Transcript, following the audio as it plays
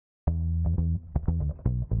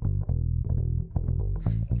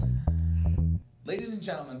Ladies and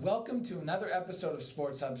gentlemen, welcome to another episode of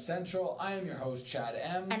Sports Hub Central. I am your host, Chad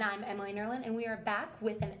M. And I'm Emily Nerland, and we are back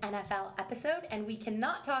with an NFL episode, and we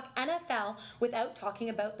cannot talk NFL without talking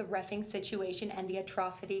about the reffing situation and the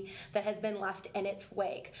atrocity that has been left in its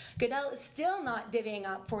wake. Goodell is still not divvying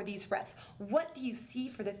up for these refs. What do you see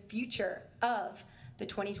for the future of the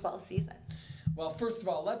 2012 season? Well, first of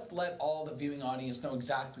all, let's let all the viewing audience know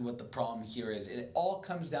exactly what the problem here is. It all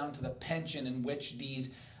comes down to the pension in which these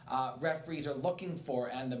referees are looking for,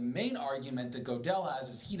 and the main argument that Goodell has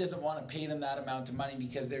is he doesn't want to pay them that amount of money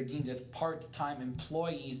because they're deemed as part-time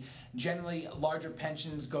employees. Generally, larger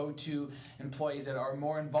pensions go to employees that are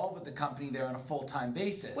more involved with the company. They're on a full-time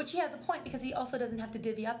basis. Which he has a point, because he also doesn't have to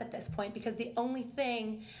divvy up at this point, because the only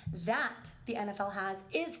thing that the NFL has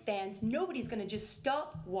is fans. Nobody's going to just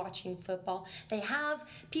stop watching football.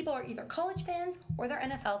 People are either college fans or they're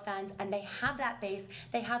NFL fans, and they have that base.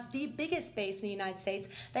 They have the biggest base in the United States.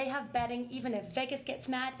 They have betting. Even if Vegas gets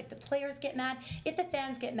mad, if the players get mad, if the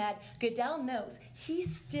fans get mad, Goodell knows he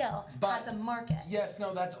still has a market. Yes,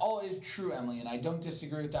 no, that's all is true, Emily, and I don't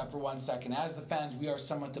disagree with that for 1 second. As the fans, we are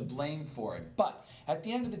somewhat to blame for it. But at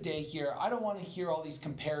the end of the day here, I don't want to hear all these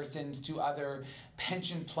comparisons to other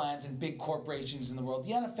pension plans and big corporations in the world.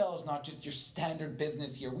 The NFL is not just your standard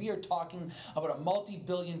business here. We are talking about a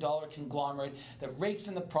multi-billion-dollar conglomerate that rakes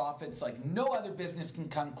in the profits like no other business can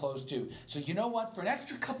come close to. So you know what? For an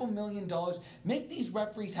extra couple $1,000,000, make these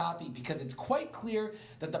referees happy, because it's quite clear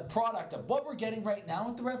that the product of what we're getting right now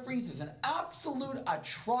with the referees is an absolute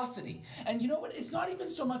atrocity. And you know what? It's not even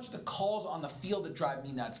so much the calls on the field that drive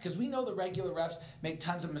me nuts, because we know the regular refs make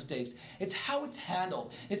tons of mistakes. It's how it's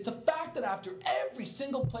handled. It's the fact that after every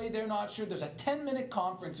single play they're not sure, there's a 10-minute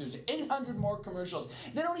conference, there's 800 more commercials.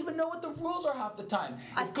 They don't even know what the rules are half the time.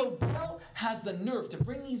 If Goodell has the nerve to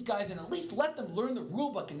bring these guys in, at least let them learn the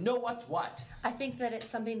rule book and know what's what. I think that it's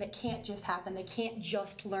something that can't just happen. They can't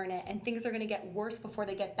just learn it, and things are going to get worse before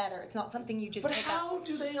they get better. It's not something you just pick up. But how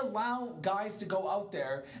do they allow guys to go out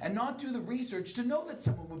there and not do the research to know that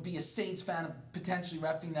someone would be a Saints fan of potentially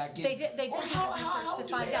reffing that game? They did do the research to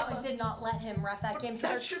find out and did not let him ref that game. So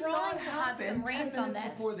they're trying to have some reins on this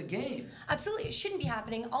before the game. Absolutely, it shouldn't be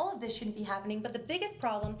happening. All of this shouldn't be happening. But the biggest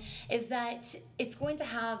problem is that it's going to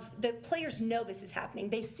have the players know this is happening.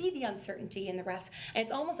 They see the uncertainty in the refs, and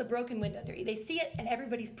it's almost a broken window theory. They see it, and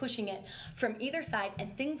everybody's pushing it from either side,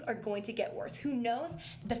 and things are going to get worse. Who knows?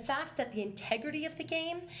 The fact that the integrity of the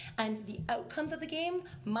game and the outcomes of the game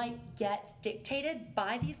might get dictated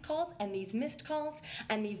by these calls and these missed calls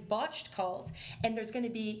and these botched calls, and there's going to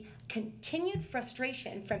be continued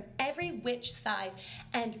frustration from every which side.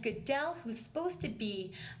 And Goodell, who's supposed to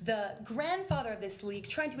be the grandfather of this league,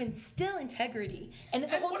 trying to instill integrity and the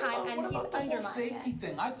whole time, and he's undermining the whole safety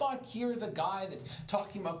thing. I thought here's a guy that's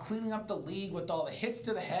talking about cleaning up the league with all the hits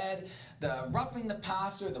to the head, the roughing the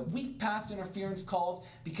passer, the weak pass interference calls,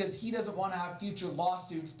 because he doesn't want to have future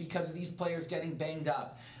lawsuits because of these players getting banged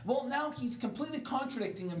up. Well, now he's completely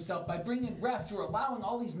contradicting himself by bringing refs who are allowing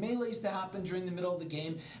all these melees to happen during the middle of the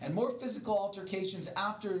game and more physical altercations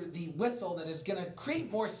after the whistle that is going to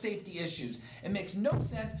create more safety issues. It makes no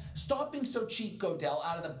sense. Stop being so cheap, Goodell.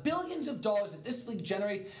 Out of the billions of dollars that this league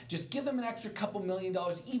generates, just give them an extra couple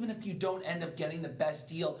 $1,000,000, even if you don't end up getting the best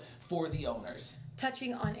deal for the owners.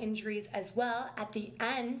 Touching on injuries as well, at the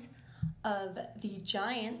end of the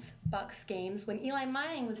Giants-Bucks games, when Eli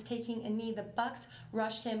Manning was taking a knee, the Bucks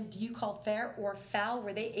rushed him. Do you call fair or foul?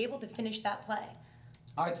 Were they able to finish that play?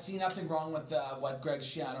 I see nothing wrong with what Greg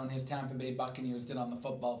Schiano and his Tampa Bay Buccaneers did on the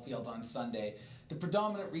football field on Sunday. The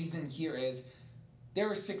predominant reason here is there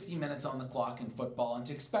are 60 minutes on the clock in football, and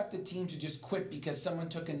to expect a team to just quit because someone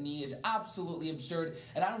took a knee is absolutely absurd,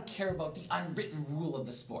 and I don't care about the unwritten rule of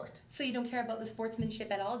the sport. So you don't care about the sportsmanship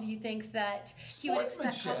at all? Do you think that he would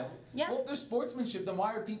expect... Sportsmanship? Yeah. Well, if there's sportsmanship, then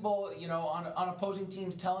why are people, on opposing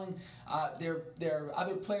teams telling their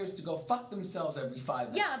other players to go fuck themselves every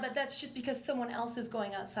 5 minutes? Yeah, but that's just because someone else is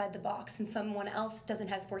going outside the box and someone else doesn't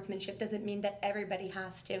have sportsmanship doesn't mean that everybody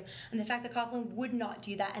has to. And the fact that Coughlin would not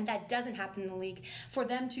do that, and that doesn't happen in the league, for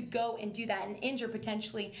them to go and do that and injure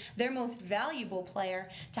potentially their most valuable player,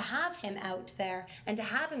 to have him out there and to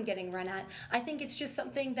have him getting run at, I think it's just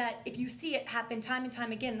something that if you see it happen time and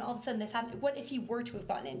time again, and all of a sudden this happened, what if he were to have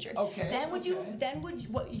gotten injured? Okay. What you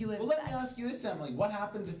have Well, let me ask you this, Emily. What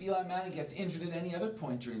happens if Eli Manning gets injured at any other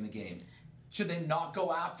point during the game? Should they not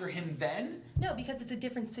go after him then? No, because it's a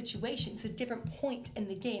different situation. It's a different point in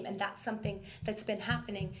the game, and that's something that's been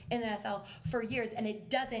happening in the NFL for years, and it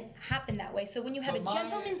doesn't happen that way. So when you have a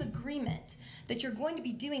gentleman's agreement that you're going to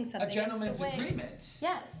be doing something... A gentleman's agreement?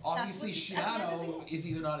 Yes. Obviously, Schiano is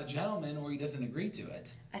either not a gentleman or he doesn't agree to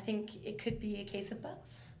it. I think it could be a case of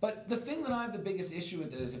both. But the thing that I have the biggest issue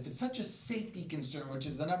with is if it's such a safety concern, which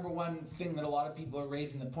is the number one thing that a lot of people are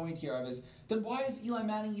raising the point here of, is then why is Eli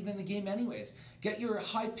Manning even in the game anyways? Get your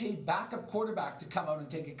high-paid backup quarterback to come out and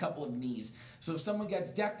take a couple of knees. So if someone gets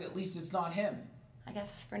decked, at least it's not him. I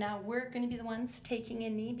guess for now, we're going to be the ones taking a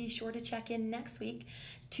knee. Be sure to check in next week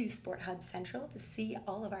to Sport Hub Central to see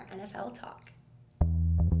all of our NFL talk.